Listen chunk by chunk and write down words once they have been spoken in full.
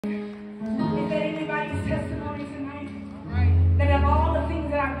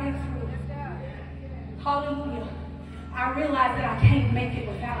I realized that I can't make it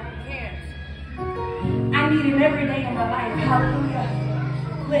without him. I need him every day of my life. Hallelujah.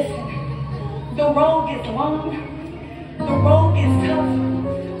 Listen, the road gets long. The road gets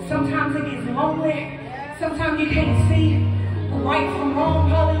tough. Sometimes it gets lonely. Sometimes you can't see right from wrong.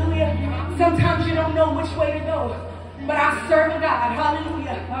 Hallelujah. Sometimes you don't know which way to go. But I serve a God,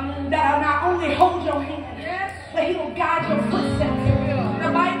 hallelujah, that will not only hold your hand, but he will guide your footsteps. The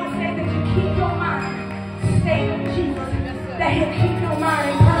Bible says that you keep your mind stayed on Jesus, that he'll keep your mind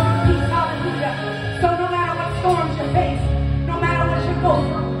in perfect peace, hallelujah. So no matter what storms you face, no matter what you go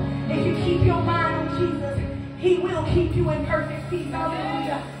through, if you keep your mind on Jesus, he will keep you in perfect peace,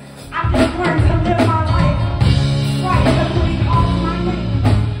 hallelujah. I just learned to live my life right because when he calls my name,